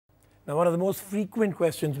Now, one of the most frequent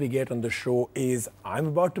questions we get on the show is, I'm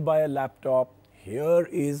about to buy a laptop. Here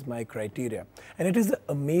is my criteria. And it is an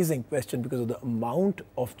amazing question because of the amount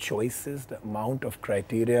of choices, the amount of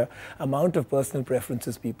criteria, amount of personal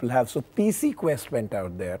preferences people have. So PC Quest went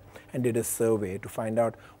out there and did a survey to find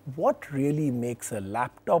out what really makes a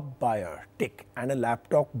laptop buyer tick and a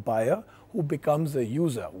laptop buyer who becomes a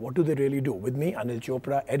user. What do they really do? With me, Anil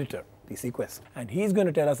Chopra, editor, PC Quest. And he's going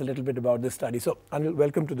to tell us a little bit about this study. So, Anil,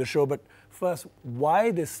 welcome to the show. But first,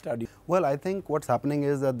 why this study? Well, I think what's happening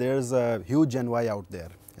is that there's a huge Gen Y out there.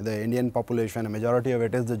 The Indian population, a majority of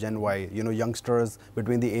it is the Gen Y, youngsters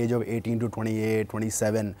between the age of 18 to 28,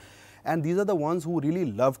 27. And these are the ones who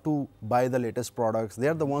really love to buy the latest products. They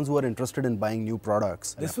are the ones who are interested in buying new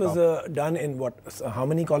products. This was done in what, how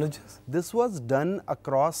many colleges? This was done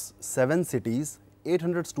across 7 cities.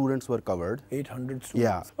 800 students were covered. 800 students.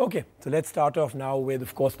 Yeah. Okay, so let's start off now with,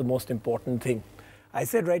 of course, the most important thing. I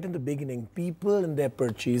said right in the beginning, people in their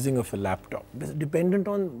purchasing of a laptop is dependent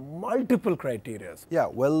on multiple criteria. Yeah,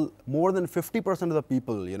 well, more than 50% of the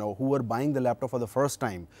people, who were buying the laptop for the first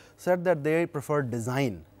time said that they prefer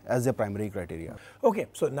design as their primary criteria. Okay,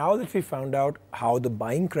 so now that we found out how the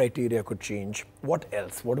buying criteria could change, what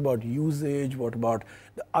else? What about usage? What about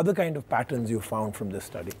the other kind of patterns you found from this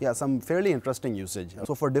study? Yeah, some fairly interesting usage.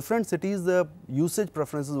 So for different cities, the usage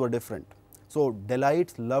preferences were different. So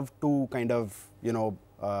Delights love to kind of,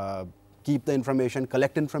 keep the information,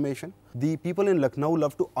 collect information. The people in Lucknow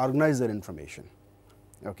love to organize their information.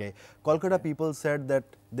 Okay, Kolkata people said that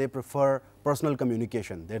they prefer personal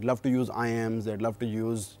communication. They'd love to use IMs, they'd love to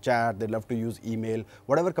use chat, they'd love to use email,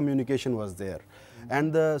 whatever communication was there.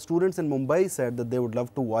 And the students in Mumbai said that they would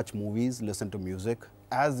love to watch movies, listen to music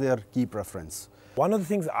as their key preference. One of the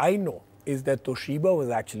things I know is that Toshiba was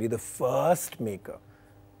actually the first maker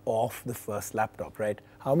of the first laptop, right?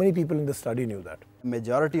 How many people in the study knew that?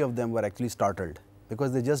 Majority of them were actually startled,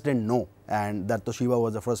 because they just didn't know, and that Toshiba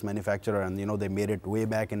was the first manufacturer, and they made it way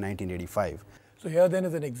back in 1985. So here then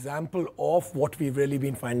is an example of what we've really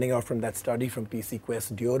been finding out from that study from PC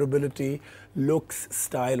Quest. Durability, looks,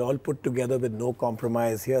 style, all put together with no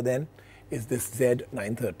compromise. Here then is this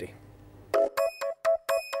Z930.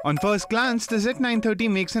 On first glance, the Z930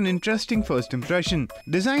 makes an interesting first impression.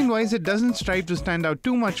 Design-wise, it doesn't strive to stand out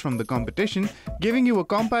too much from the competition, giving you a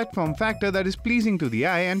compact form factor that is pleasing to the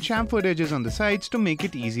eye and chamfered edges on the sides to make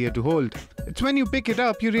it easier to hold. It's when you pick it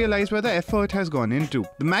up you realize where the effort has gone into.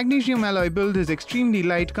 The magnesium alloy build is extremely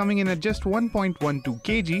light, coming in at just 1.12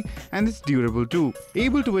 kg, and it's durable too,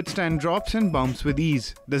 able to withstand drops and bumps with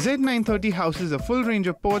ease. The Z930 houses a full range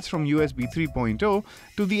of ports from USB 3.0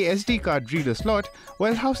 to the SD card reader slot,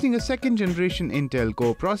 while housing a second-generation Intel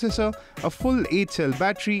Core processor, a full 8-cell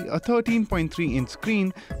battery, a 13.3-inch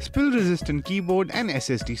screen, spill-resistant keyboard and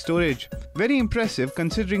SSD storage. Very impressive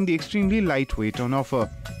considering the extremely light weight on offer.